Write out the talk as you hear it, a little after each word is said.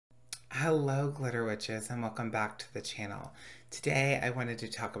Hello Glitter Witches and welcome back to the channel. Today I wanted to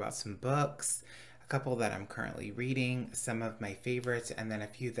talk about some books, a couple that I'm currently reading, some of my favorites, and then a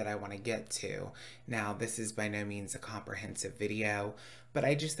few that I want to get to. Now this is by no means a comprehensive video, but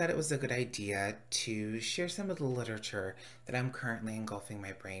I just thought it was a good idea to share some of the literature that I'm currently engulfing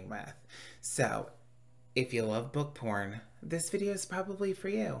my brain with. So if you love book porn, this video is probably for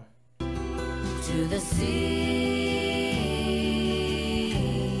you. To the sea.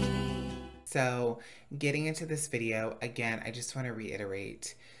 So getting into this video, again, I just want to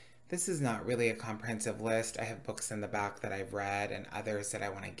reiterate, this is not really a comprehensive list. I have books in the back that I've read and others that I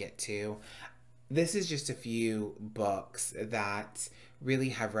want to get to. This is just a few books that really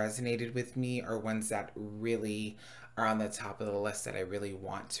have resonated with me, or ones that really are on the top of the list that I really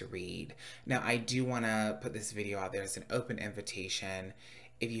want to read. Now, I do want to put this video out there as an open invitation.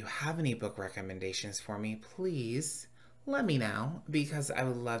 If you have any book recommendations for me, please let me know, because I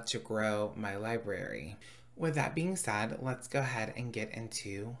would love to grow my library. With that being said, let's go ahead and get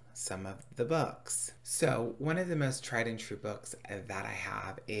into some of the books. So one of the most tried and true books that I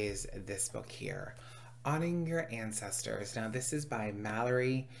have is this book here, Honoring Your Ancestors. Now this is by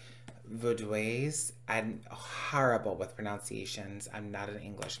Mallory Vaudoise. I'm horrible with pronunciations. I'm not an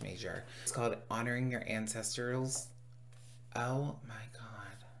English major. It's called Honoring Your Ancestors. Oh my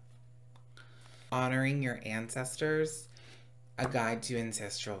God. Honoring Your Ancestors, A Guide to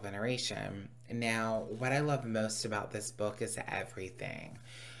Ancestral Veneration. Now, what I love most about this book is everything.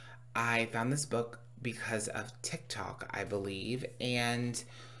 I found this book because of TikTok, I believe, and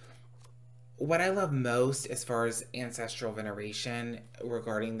what I love most as far as ancestral veneration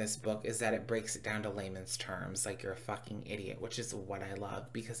regarding this book is that it breaks it down to layman's terms, like you're a fucking idiot, which is what I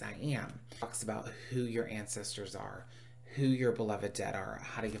love, because I am. It talks about who your ancestors are, who your beloved dead are,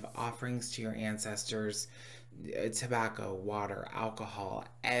 how to give offerings to your ancestors, tobacco, water, alcohol,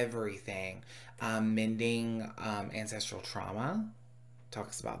 everything. Mending ancestral trauma,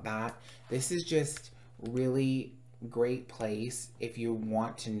 talks about that. This is just really great place if you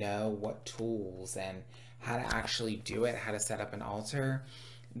want to know what tools and how to actually do it, how to set up an altar.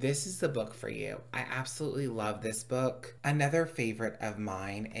 This is the book for you. I absolutely love this book. Another favorite of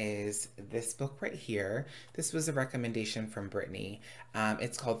mine is this book right here. This was a recommendation from Brittany.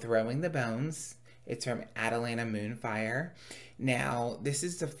 It's called Throwing the Bones. It's from Adelana Moonfire. Now, this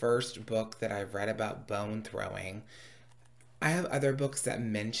is the first book that I've read about bone throwing. I have other books that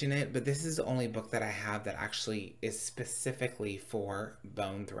mention it, but this is the only book that I have that actually is specifically for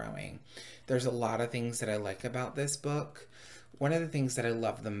bone throwing. There's a lot of things that I like about this book. One of the things that I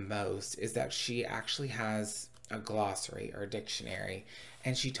love the most is that she actually has a glossary or a dictionary,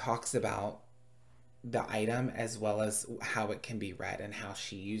 and she talks about the item as well as how it can be read and how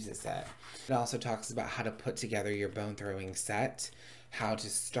she uses it. It also talks about how to put together your bone throwing set, how to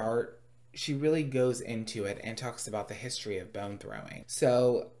start. She really goes into it and talks about the history of bone throwing.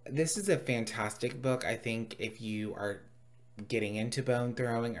 So this is a fantastic book. I think if you are getting into bone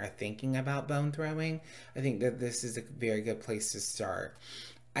throwing or thinking about bone throwing, I think that this is a very good place to start.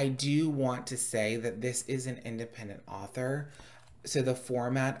 I do want to say that this is an independent author, so the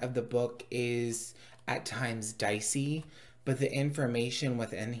format of the book is at times dicey, but the information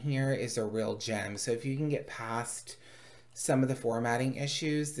within here is a real gem. So if you can get past some of the formatting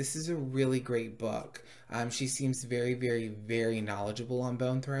issues, this is a really great book. She seems very, very, very knowledgeable on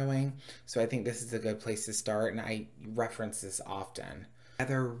bone throwing, so I think this is a good place to start, and I reference this often.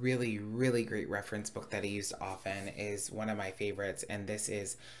 Another really, really great reference book that I use often is one of my favorites, and this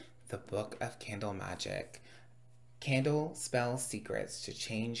is The Book of Candle Magic. Candle Spell Secrets to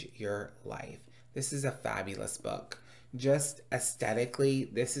Change Your Life. This is a fabulous book. Just aesthetically,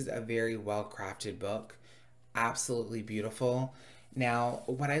 this is a very well-crafted book. Absolutely beautiful. Now,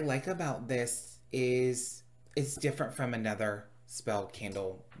 what I like about this is it's different from another spell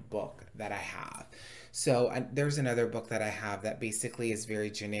candle book that I have. So there's another book that I have that basically is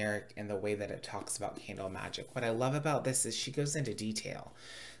very generic in the way that it talks about candle magic. What I love about this is she goes into detail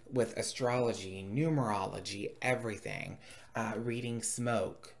with astrology, numerology, everything, reading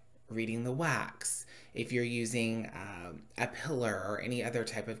smoke, reading the wax, if you're using a pillar or any other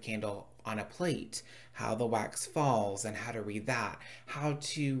type of candle on a plate, how the wax falls and how to read that, how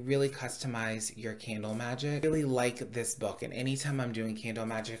to really customize your candle magic. I really like this book, and anytime I'm doing candle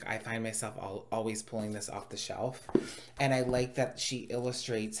magic, I find myself always pulling this off the shelf. And I like that she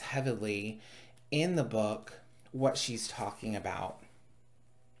illustrates heavily in the book what she's talking about.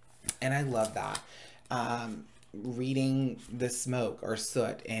 And I love that. Reading the smoke or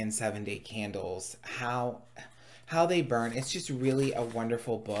soot in 7-Day Candles, how they burn. It's just really a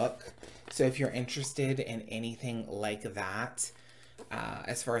wonderful book. So if you're interested in anything like that,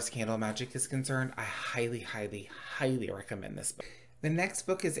 as far as candle magic is concerned, I highly, highly, highly recommend this book. The next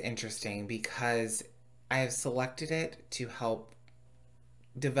book is interesting because I have selected it to help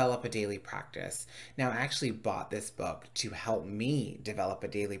develop a daily practice. Now, I actually bought this book to help me develop a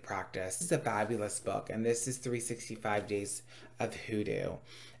daily practice. This is a fabulous book, and this is 365 Days of Hoodoo.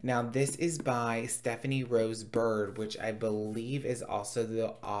 Now, this is by Stephanie Rose Bird, which I believe is also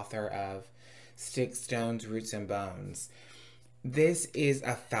the author of Sticks, Stones, Roots, and Bones. This is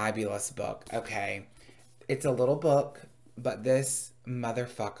a fabulous book, okay? It's a little book, but this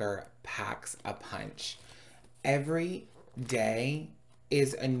motherfucker packs a punch. Every day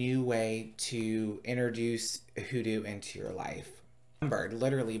is a new way to introduce hoodoo into your life. Numbered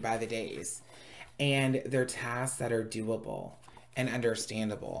literally by the days. And they're tasks that are doable and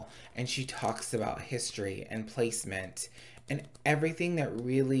understandable. And she talks about history and placement and everything that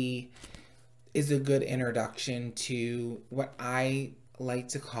really is a good introduction to what I like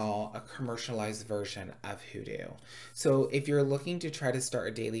to call a commercialized version of hoodoo. So if you're looking to try to start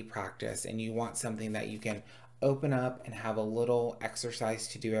a daily practice and you want something that you can open up and have a little exercise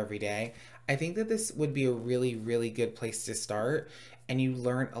to do every day, I think that this would be a really, really good place to start, and you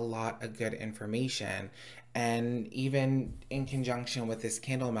learn a lot of good information. And even in conjunction with this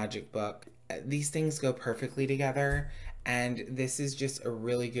candle magic book, these things go perfectly together, and this is just a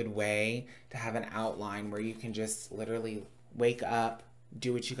really good way to have an outline where you can just literally wake up,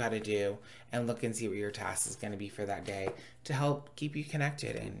 do what you got to do, and look and see what your task is going to be for that day to help keep you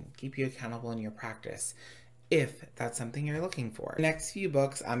connected and keep you accountable in your practice, if that's something you're looking for. The next few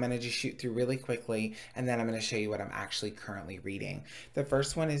books I'm going to just shoot through really quickly, and then I'm going to show you what I'm actually currently reading. The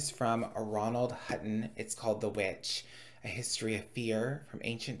first one is from Ronald Hutton. It's called The Witch, A History of Fear from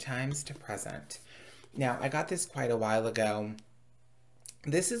Ancient Times to Present. Now, I got this quite a while ago.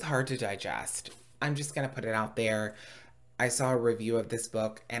 This is hard to digest. I'm just going to put it out there. I saw a review of this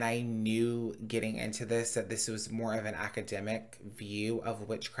book, and I knew getting into this that this was more of an academic view of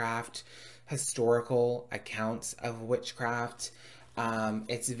witchcraft, historical accounts of witchcraft.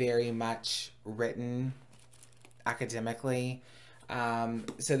 It's very much written academically.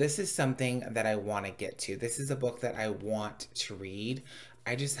 So this is something that I want to get to. This is a book that I want to read.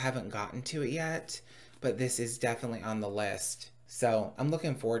 I just haven't gotten to it yet, but this is definitely on the list. So I'm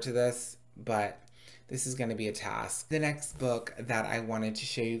looking forward to this, but this is going to be a task. The next book that I wanted to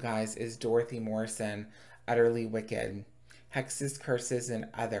show you guys is Dorothy Morrison, Utterly Wicked, Hexes, Curses, and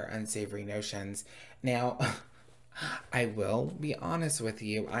Other Unsavory Notions. Now, I will be honest with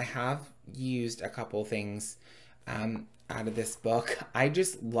you. I have used a couple things out of this book. I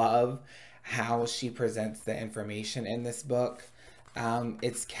just love how she presents the information in this book.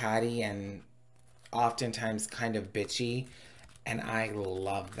 It's catty and oftentimes kind of bitchy, and I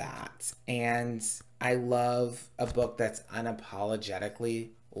love that. And I love a book that's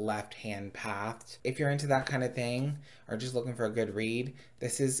unapologetically left-hand pathed. If you're into that kind of thing or just looking for a good read,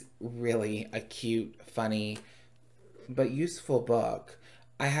 this is really a cute, funny, but useful book.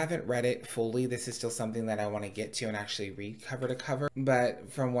 I haven't read it fully. This is still something that I want to get to and actually read cover to cover.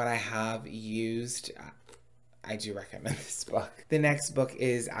 But from what I have used, I do recommend this book. The next book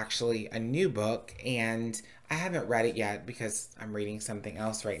is actually a new book, and I haven't read it yet because I'm reading something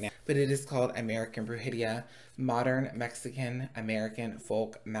else right now. But it is called American Brujeria, Modern Mexican American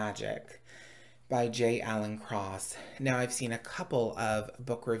Folk Magic by J. Allen Cross. Now, I've seen a couple of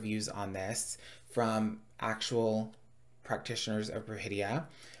book reviews on this from actual practitioners of Brujeria.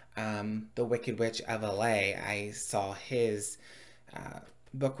 The Wicked Witch of LA, I saw his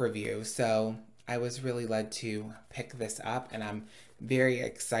book review, so I was really led to pick this up, and I'm very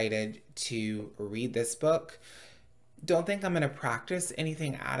excited to read this book. Don't think I'm going to practice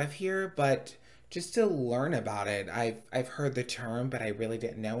anything out of here, but just to learn about it. I've heard the term, but I really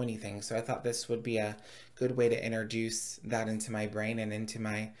didn't know anything, so I thought this would be a good way to introduce that into my brain and into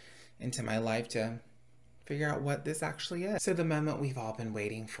my life to figure out what this actually is. So the moment we've all been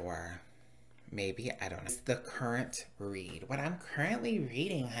waiting for. Maybe, I don't know. It's the current read. What I'm currently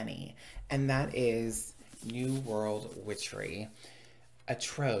reading, honey. And that is New World Witchery, A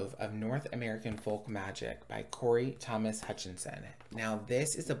Trove of North American Folk Magic by Corey Thomas Hutchinson. Now,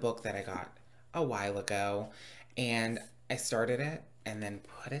 this is a book that I got a while ago, and I started it and then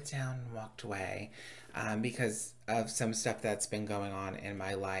put it down and walked away because of some stuff that's been going on in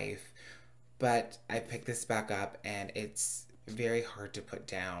my life. But I picked this back up, and it's very hard to put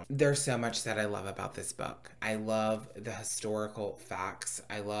down. There's so much that I love about this book. I love the historical facts.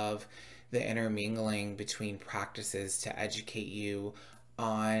 I love the intermingling between practices to educate you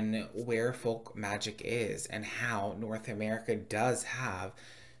on where folk magic is and how North America does have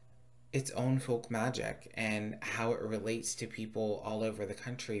its own folk magic and how it relates to people all over the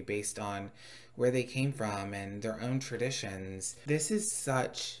country based on where they came from and their own traditions. This is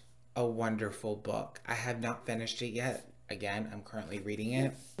such a wonderful book. I have not finished it yet. Again, I'm currently reading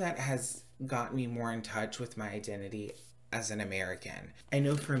it. That has got me more in touch with my identity as an American. I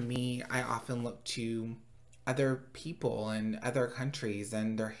know for me, I often look to other people and other countries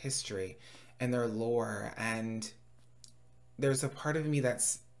and their history and their lore, and there's a part of me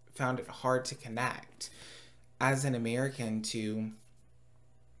that's found it hard to connect as an American to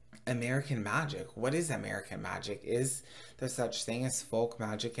American magic. What is American magic? Is there such thing as folk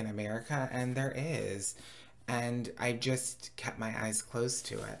magic in America? And there is. And I just kept my eyes closed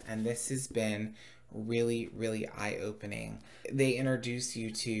to it. And this has been really, really eye-opening. They introduce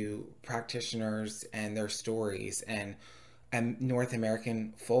you to practitioners and their stories and North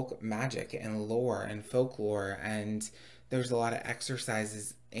American folk magic and lore and folklore, and there's a lot of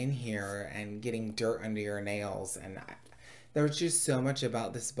exercises in here and getting dirt under your nails, and there's just so much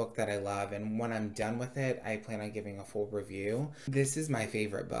about this book that I love, and when I'm done with it, I plan on giving a full review. This is my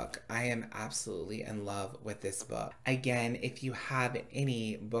favorite book. I am absolutely in love with this book. Again, if you have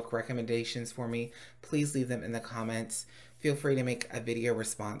any book recommendations for me, please leave them in the comments. Feel free to make a video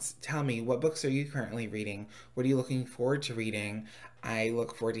response. Tell me, what books are you currently reading? What are you looking forward to reading? I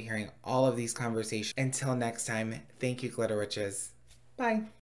look forward to hearing all of these conversations. Until next time, thank you, Glitter Witches. Bye.